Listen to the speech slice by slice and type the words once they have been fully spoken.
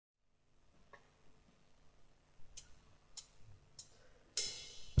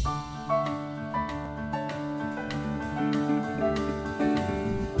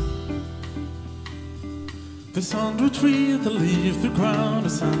100 trees that leave the ground, a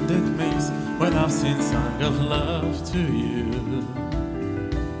sun that makes when I've seen song of love to you.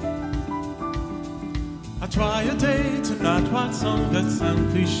 I try a day to not write song that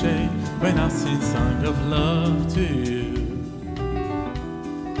sound cliche when I've seen song of love to you.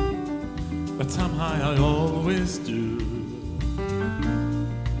 But somehow I always do.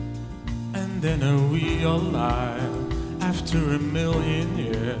 And then I realize after a million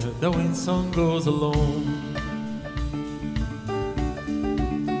years the wind song goes alone.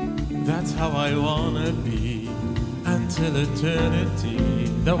 That's how I wanna be until eternity.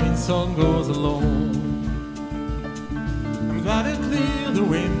 The wind song goes alone. I'm glad it cleared the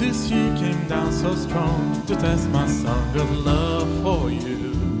wind this year came down so strong to test my song of love for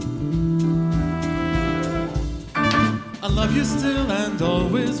you. I love you still and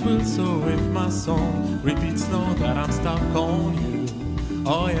always will, so if my song repeats, know that I'm stuck on you.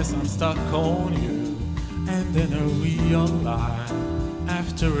 Oh yes, I'm stuck on you. And then I realize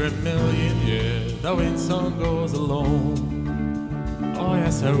after a million years the wind song goes alone. Oh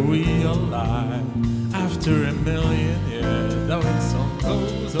yes, I realize after a million years the wind song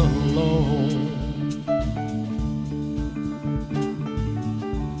goes alone.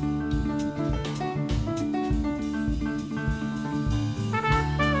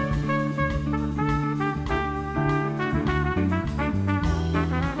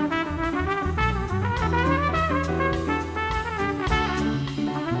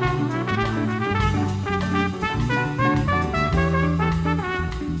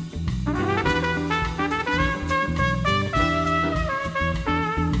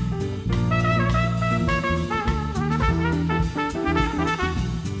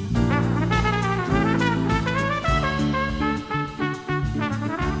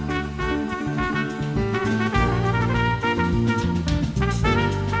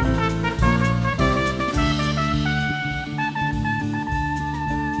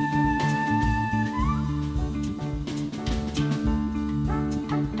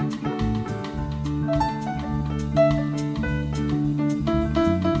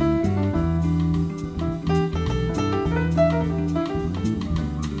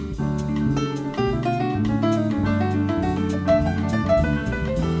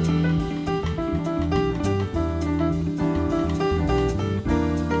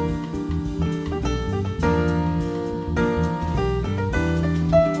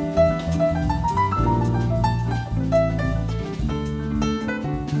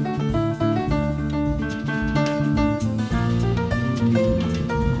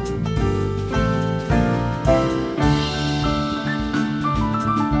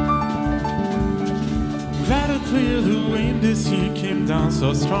 This year came down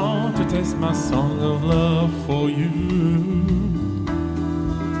so strong to test my song of love for you.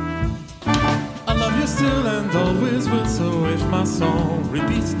 I love you still and always will, so if my song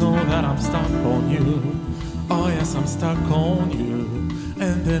repeats, know that I'm stuck on you. Oh yes, I'm stuck on you.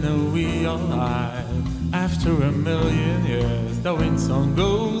 And then I realize after a million years the wind song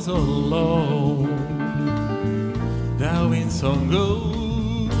goes alone. The wind song goes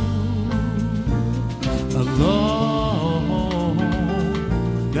alone.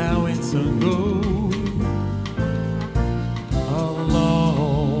 The wind song goes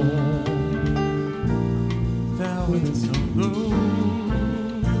alone. The wind song goes alone.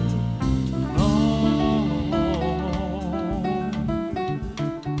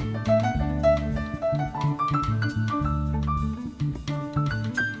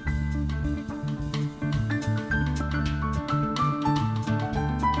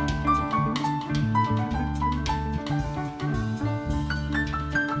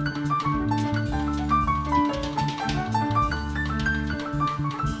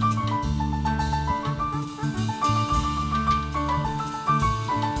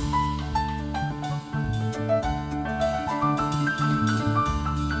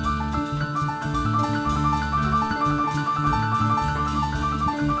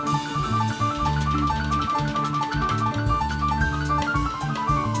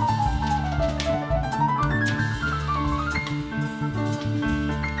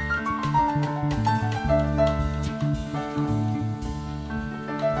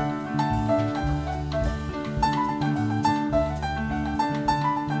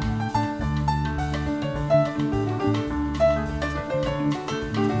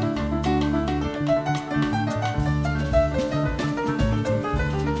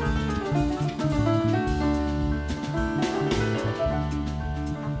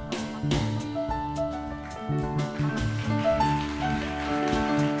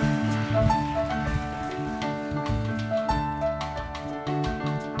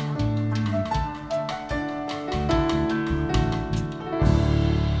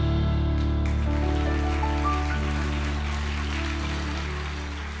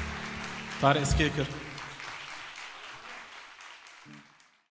 طارق سكيكر.